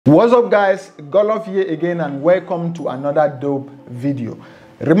What's up guys, Godlove here again and welcome to another dope video.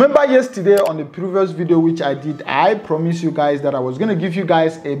 Remember yesterday on the previous video which I did, I promised you guys that I was going to give you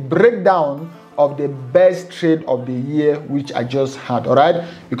guys a breakdown of the best trade of the year which I just had, alright?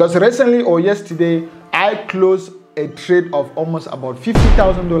 Because recently or yesterday I closed a trade of almost about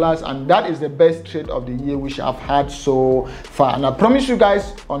 $50,000 and that is the best trade of the year which I've had so far. And I promised you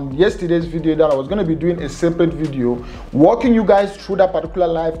guys on yesterday's video that I was going to be doing a separate video walking you guys through that particular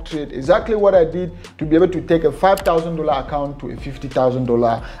live trade, exactly what I did to be able to take a $5,000 account to a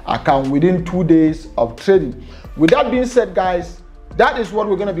 $50,000 account within 2 days of trading. With that being said guys, that is what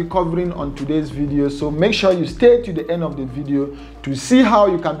we're going to be covering on today's video, so make sure you stay to the end of the video to see how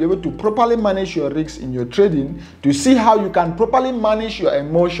you can be able to properly manage your risks in your trading, to see how you can properly manage your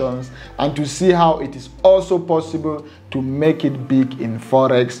emotions, and to see how it is also possible to make it big in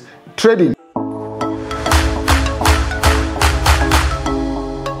Forex trading.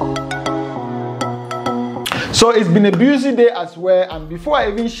 So it's been a busy day as well, and before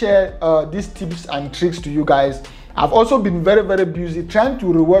I even share these tips and tricks to you guys, I've also been very busy trying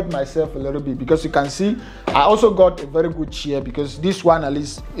to reward myself a little bit, because you can see I also got a very good chair, because this one at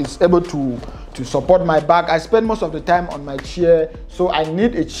least is able to support my back. I spend most of the time on my chair, so I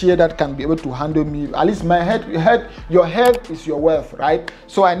need a chair that can be able to handle me. At least my your head is your wealth, right?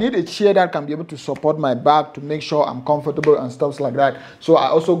 So I need a chair that can be able to support my back to make sure I'm comfortable and stuff like that. So I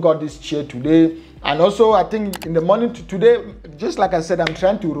also got this chair today. And also I think in the morning today, just like I said, I'm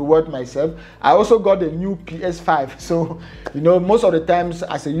trying to reward myself. I also got a new PS5. So, you know, most of the times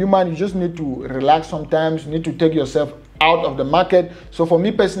as a human, you just need to relax sometimes. You need to take yourself out of the market. So for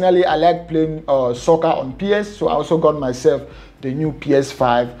me personally, I like playing soccer on PS. So I also got myself the new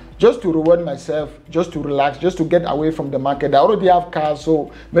PS5 just to reward myself, just to relax, just to get away from the market. I already have cars,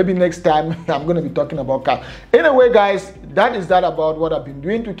 so maybe next time I'm going to be talking about cars. Anyway guys, that is that about what I've been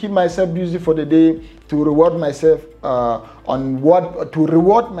doing to keep myself busy for the day, to reward myself on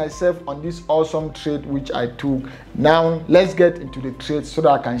this awesome trade which I took. Now let's get into the trade so that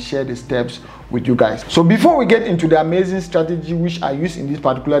I can share the steps with you guys. So before we get into the amazing strategy which I use in this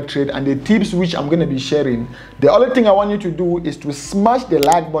particular trade and the tips which I'm going to be sharing, the only thing I want you to do is to smash the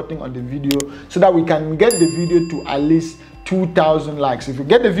like button on the video so that we can get the video to at least 2,000 likes. If you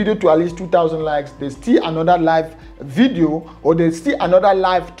get the video to at least 2,000 likes, there's still another live video, or there's still another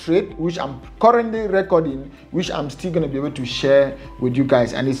live trade which I'm currently recording, which I'm still going to be able to share with you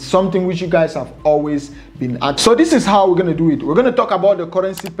guys, and it's something which you guys have always been at. So this is how we're going to do it. We're going to talk about the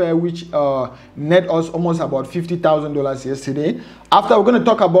currency pair which net us almost about $50,000 yesterday. After, we're going to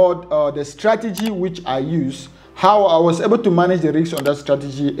talk about the strategy which I use, how I was able to manage the risks on that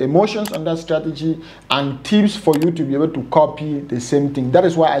strategy, emotions on that strategy, and tips for you to be able to copy the same thing. That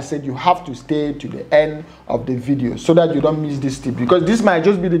is why I said you have to stay to the end of the video so that you don't miss this tip, because this might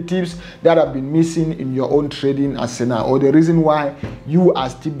just be the tips that have been missing in your own trading arsenal, or the reason why you are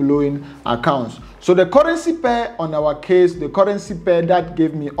still blowing accounts. So the currency pair on our case, the currency pair that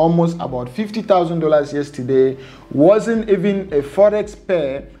gave me almost about $50,000 yesterday wasn't even a Forex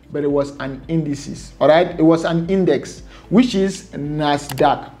pair, but it was an indices, all right? It was an index, which is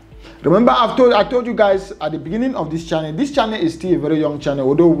Nasdaq. Remember, I told you guys at the beginning of this channel is still a very young channel,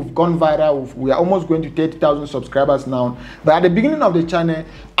 although we've gone viral. We are almost going to 30,000 subscribers now. But at the beginning of the channel,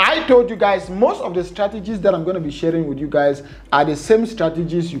 I told you guys most of the strategies that I'm going to be sharing with you guys are the same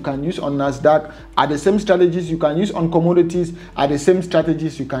strategies you can use on Nasdaq, are the same strategies you can use on commodities, are the same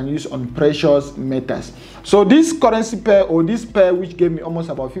strategies you can use on precious metals. So this currency pair, or this pair which gave me almost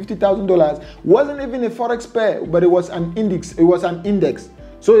about $50,000, wasn't even a Forex pair, but it was an index. It was an index.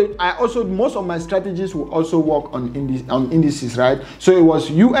 So I also, most of my strategies will also work on indices, right? So it was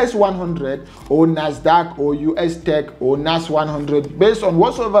US 100 or Nasdaq or US Tech or NAS 100, based on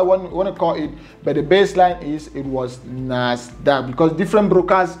whatsoever I want to call it. But the baseline is it was Nasdaq, because different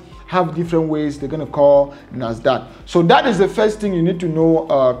brokers have different ways they're going to call Nasdaq. So that is the first thing you need to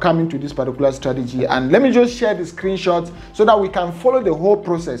know coming to this particular strategy. And let me just share the screenshots so that we can follow the whole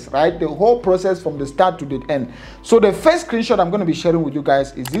process, right? The whole process from the start to the end. So the first screenshot I'm going to be sharing with you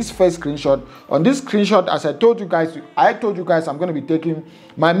guys is this first screenshot. On this screenshot, as I told you guys I'm going to be taking,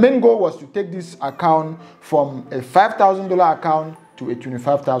 my main goal was to take this account from a $5,000 account to a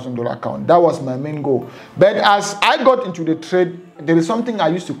 $25,000 account. That was my main goal. But as I got into the trade, there is something I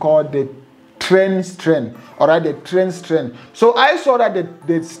used to call the trend strength, all right, the trend strength. So I saw that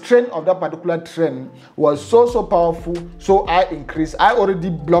the strength of that particular trend was so powerful, so I increased. I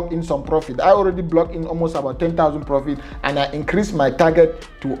already blocked in some profit. I already blocked in almost about 10,000 profit, and I increased my target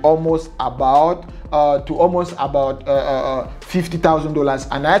to almost about to almost about $50,000,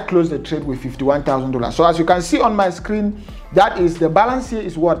 and I closed the trade with $51,000. So as you can see on my screen, that is the balance here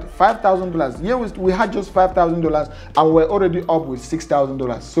is what, $5,000. Here we had just $5,000 and we're already up with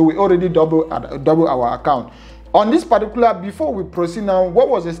 $6,000. So we already double our account. On this particular, before we proceed now, what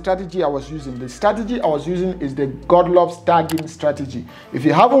was the strategy I was using? The strategy I was using is the Godlove tagging strategy. If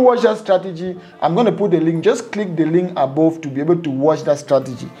you haven't watched that strategy, I'm going to put the link. Just click the link above to be able to watch that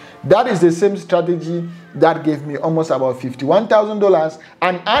strategy. That is the same strategy that gave me almost about $51,000,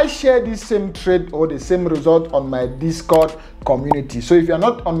 and I share this same trade or the same result on my Discord community. So if you're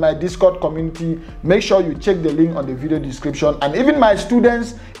not on my Discord community, make sure you check the link on the video description. And even my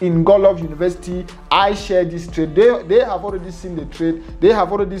students in Godlove University, I share this trade. They have already seen the trade. They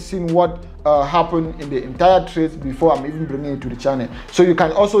have already seen what happened in the entire trade before I'm even bringing it to the channel. So you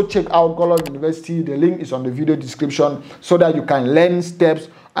can also check out Godlove University. The link is on the video description so that you can learn steps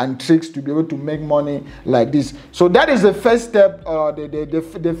and tricks to be able to make money like this. So that is the first step.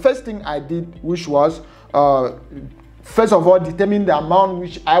 The first thing I did, which was first of all, determine the amount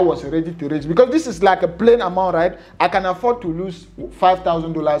which I was ready to raise, because this is like a plain amount, right? I can afford to lose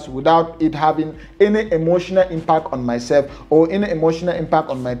 $5,000 without it having any emotional impact on myself or any emotional impact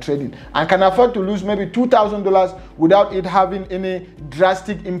on my trading. I can afford to lose maybe $2,000 without it having any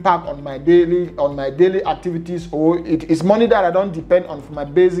drastic impact on my daily activities, or it is money that I don't depend on for my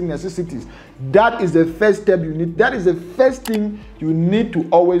basic necessities. That is the first step you need. That is the first thing you need to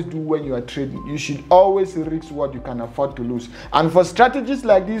always do when you are trading. You should always risk what you can afford to lose. And for strategies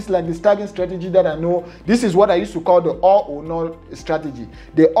like this, like the tagging strategy that I know, this is what I used to call the all or not strategy.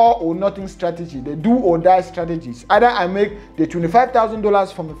 The all or nothing strategy, the do or die strategies. Either I make the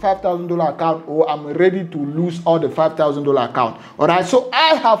 $25,000 from a $5,000 account, or I'm ready to lose all the $5,000 account. All right, so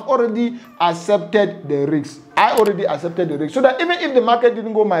I have already accepted the risk. I already accepted the risk, so that even if the market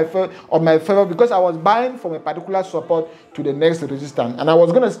didn't go my favor, because I was buying from a particular support to the next resistance, and I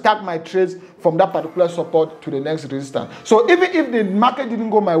was going to start my trades from that particular support to the next resistance. So even if the market didn't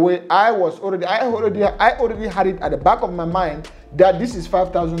go my way, I already had it at the back of my mind that this is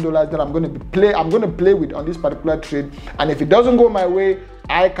 $5,000 that I'm going to play with on this particular trade, and if it doesn't go my way,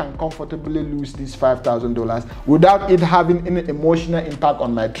 I can comfortably lose this $5,000 without it having any emotional impact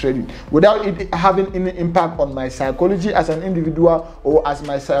on my trading, without it having any impact on my psychology as an individual or as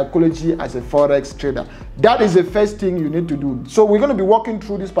my psychology as a Forex trader. That is the first thing you need to do. So we're going to be walking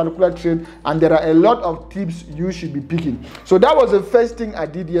through this particular trade, and there are a lot of tips you should be picking. So that was the first thing I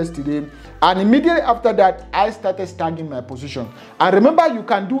did yesterday, and immediately after that, I started stagging my position. And remember, you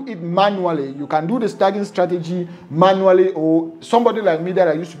can do it manually. You can do the stagging strategy manually, or somebody like me that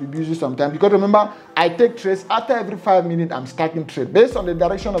I used to be busy sometimes, because remember, I take trades after every 5 minutes. I'm stacking trade based on the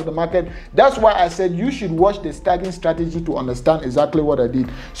direction of the market. That's why I said you should watch the stagging strategy to understand exactly what I did.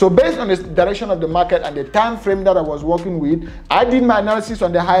 So based on the direction of the market and the time frame that I was working with, I did my analysis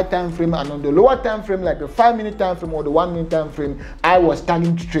on the higher time frame, and on the lower time frame, like the 5-minute time frame or the 1-minute time frame, I was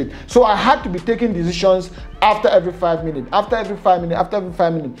tagging trade. So I had to be taking decisions after every 5 minutes, after every 5 minutes, after every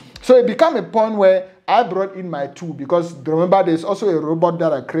 5 minutes. So it became a point where I brought in my tool, because remember, there's also a robot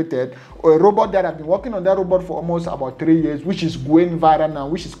that I created, or a robot that I've been working on that robot for almost about 3 years, which is going viral now,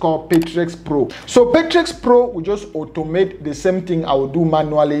 which is called Patrex Pro. So Patrex Pro will just automate the same thing I will do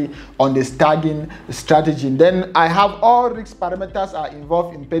manually on the tagging strategy. Then I have all risk parameters are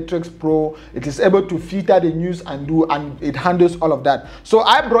involved in Patrex Pro. It is able to filter the news and it handles all of that. So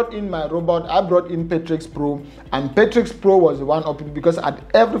I brought in my robot, I brought in Patrex Pro, and Patrex Pro was the one opening, because at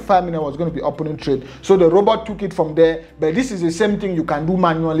every 5 minutes I was going to be opening trade. So the robot took it from there, but this is the same thing you can do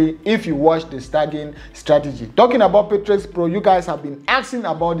manually if you watch the tagging strategy. Talking about Patrex Pro, you guys have been asking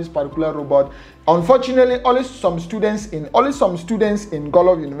about this particular robot. Unfortunately, only some students in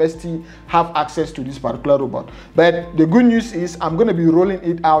Godlove University have access to this particular robot. But the good news is I'm going to be rolling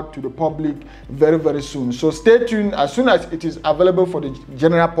it out to the public very, very soon. So stay tuned. As soon as it is available for the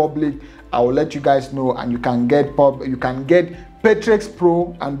general public, I will let you guys know, and you can get Patrex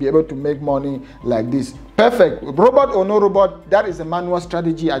Pro and be able to make money like this. Perfect. Robot or no robot, that is a manual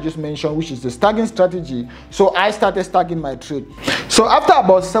strategy I just mentioned, which is the tagging strategy. So I started tagging my trade. So after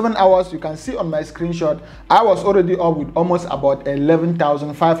about 7 hours, you can see on my screenshot, I was already up with almost about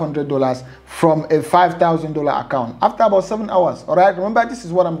 $11,500 from a $5,000 account after about 7 hours. All right, remember, this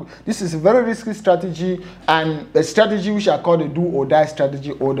is a very risky strategy, and a strategy which I call the do or die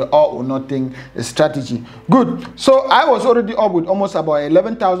strategy, or the all or nothing strategy. Good. So I was already up with almost about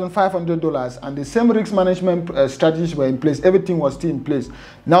 $11,500, and the same risk management strategies were in place. Everything was still in place.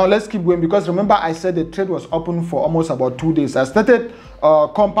 Now let's keep going, because remember I said the trade was open for almost about 2 days. I started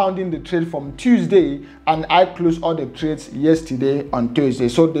compounding the trade from Tuesday, and I closed all the trades yesterday on Thursday.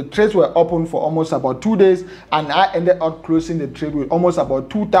 So the trades were open for almost about 2 days, and I ended up closing the trade with almost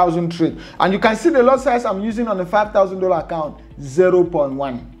about 2,000 trades. And you can see the lot size I'm using on a $5,000 account,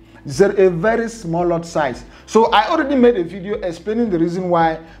 0.1. A very small lot size. So I already made a video explaining the reason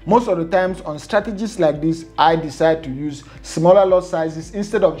why most of the times on strategies like this I decide to use smaller lot sizes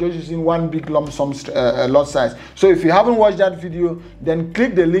instead of just using one big lump sum lot size. So if you haven't watched that video, then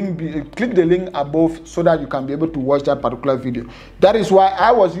click the link above so that you can be able to watch that particular video. That is why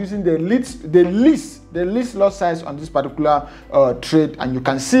I was using the least lot size on this particular trade, and you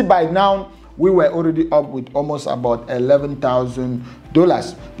can see by now we were already up with almost about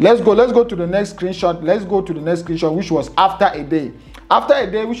 $11,000. Let's go to the next screenshot. Let's go to the next screenshot, which was after a day. After a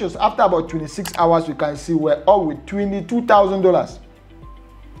day, which was after about 26 hours, we can see we're up with $22,000.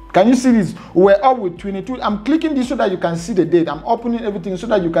 Can you see this? We're up with 22. I'm clicking this so that you can see the date. I'm opening everything so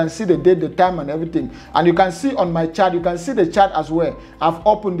that you can see the date, the time, and everything. And you can see on my chart, you can see the chart as well. I've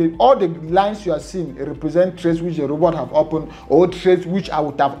opened it. All the lines you are seeing represent trades which the robot have opened, or trades which I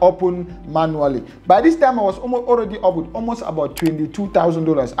would have opened manually. By this time, I was already up with almost about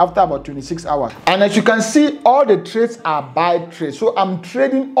 $22,000 after about 26 hours. And as you can see, all the trades are buy trades. So I'm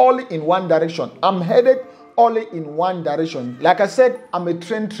trading only in one direction. I'm headed only in one direction. Like I said, I'm a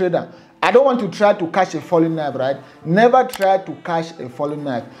trained trader. I don't want to try to catch a falling knife, right? Never try to catch a falling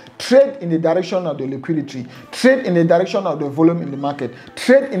knife. Trade in the direction of the liquidity. Trade in the direction of the volume in the market.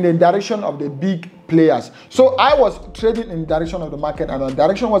 Trade in the direction of the big players. So I was trading in the direction of the market, and the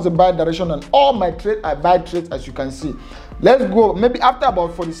direction was a buy direction, and all my trades are buy trades, as you can see. Let's go, maybe after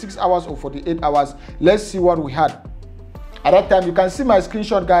about 46 hours or 48 hours, let's see what we had. At that time, you can see my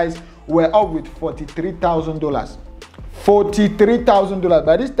screenshot, guys. We're up with $43,000. $43,000.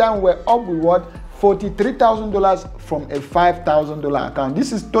 By this time, we're up with what? $43,000 from a $5,000 account.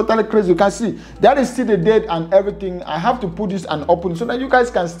 This is totally crazy. You can see that is still the date and everything. I have to put this and open so that you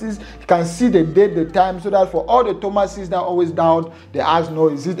guys can see the date, the time, so that for all the Thomases that always doubt, they ask, no,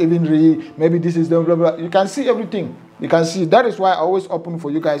 is it even real? Maybe this is the blah, blah. You can see everything. You can see. That is why I always open for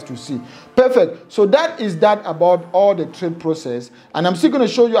you guys to see. Perfect. So that is that about all the trade process. And I'm still going to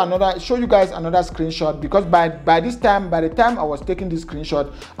show you guys another screenshot, because by the time I was taking this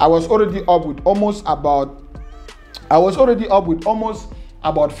screenshot, I was already up with almost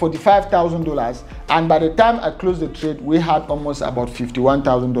about $45,000, and by the time I closed the trade, we had almost about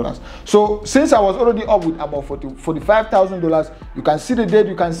 $51,000. So since I was already up with about $45,000, you can see the date,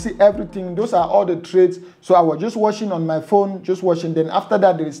 you can see everything. Those are all the trades. So I was just watching on my phone, just watching. Then after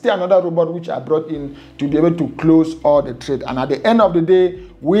that, there is still another robot which I brought in to be able to close all the trade. And at the end of the day,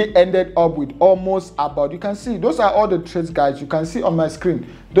 we ended up with almost about, you can see, those are all the trades, guys. You can see on my screen,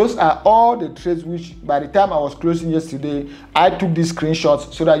 those are all the trades which by the time I was closing yesterday, I took these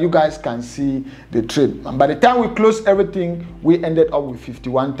screenshots so that you guys can see the trade. And by the time we closed everything, we ended up with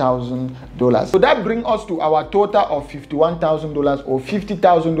 $51,000. So that brings us to our total of $51,000 or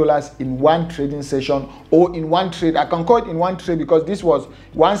 $50,000 in one trading session, or in one trade. I can call it in one trade because this was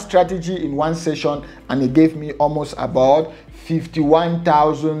one strategy in one session, and it gave me almost about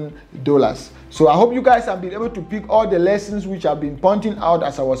 $51,000. So I hope you guys have been able to pick all the lessons which I've been pointing out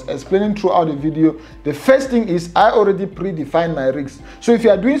as I was explaining throughout the video. The first thing is I already predefined my risks. So if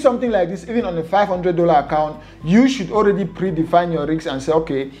you are doing something like this, even on a $500 account, you should already predefine your risks and say,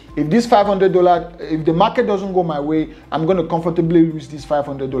 okay, if this $500, if the market doesn't go my way, I'm going to comfortably lose this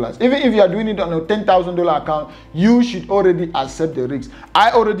 $500. Even if you are doing it on a $10,000 account, you should already accept the risks.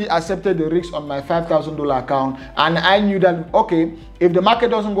 I already accepted the risks on my $5,000 account, and I knew that, okay, if the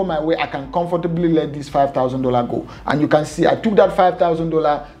market doesn't go my way, I can comfortably let this $5,000 go. And you can see I took that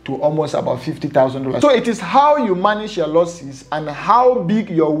 $5,000 to almost about $50,000. So it is how you manage your losses and how big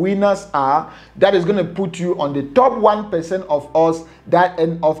your winners are that is going to put you on the top 1% of us that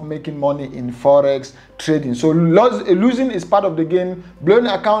end up making money in Forex trading. So losing is part of the game. Blowing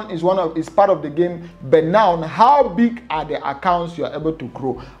account is part of the game. But now, how big are the accounts you are able to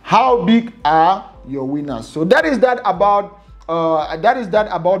grow? How big are your winners? So that is that about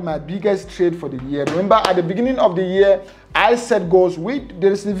my biggest trade for the year. Remember, at the beginning of the year, I set goals.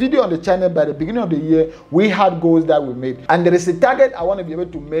 There is a video on the channel by the beginning of the year. We had goals that we made, and there is a target I want to be able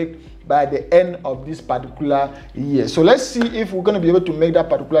to make by the end of this particular year. So let's see if we're going to be able to make that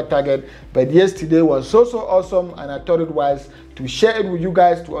particular target. But yesterday was so awesome, and I thought it wise to share it with you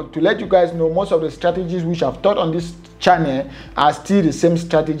guys, to let you guys know most of the strategies which I've taught on this channel are still the same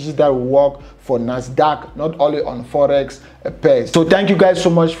strategies that will work for Nasdaq, not only on Forex pairs. So thank you guys so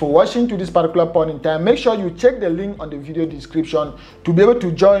much for watching to this particular point in time. Make sure you check the link on the video description to be able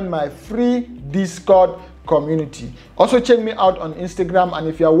to join my free Discord community. Also check me out on Instagram, and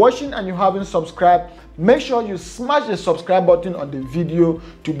if you are watching and you haven't subscribed, make sure you smash the subscribe button on the video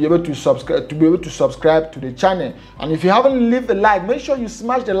to be able to subscribe to the channel. And if you haven't left a like, make sure you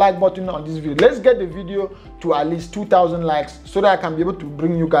smash the like button on this video. Let's get the video to at least 2,000 likes so that I can be able to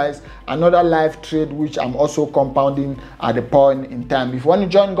bring you guys another live trade which I'm also compounding at the point in time. If you want to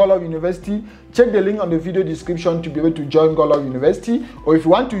join Godlove University, check the link on the video description to be able to join Godlove University. Or if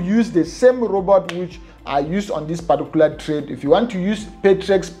you want to use the same robot which I used on this particular trade, if you want to use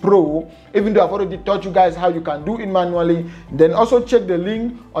Forex Pro, even though I've already taught you guys how you can do it manually, then also check the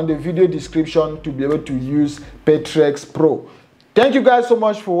link on the video description to be able to use Forex Pro. Thank you guys so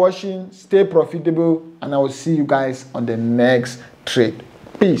much for watching. Stay profitable, and I will see you guys on the next trade.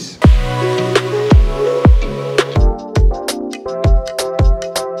 Peace.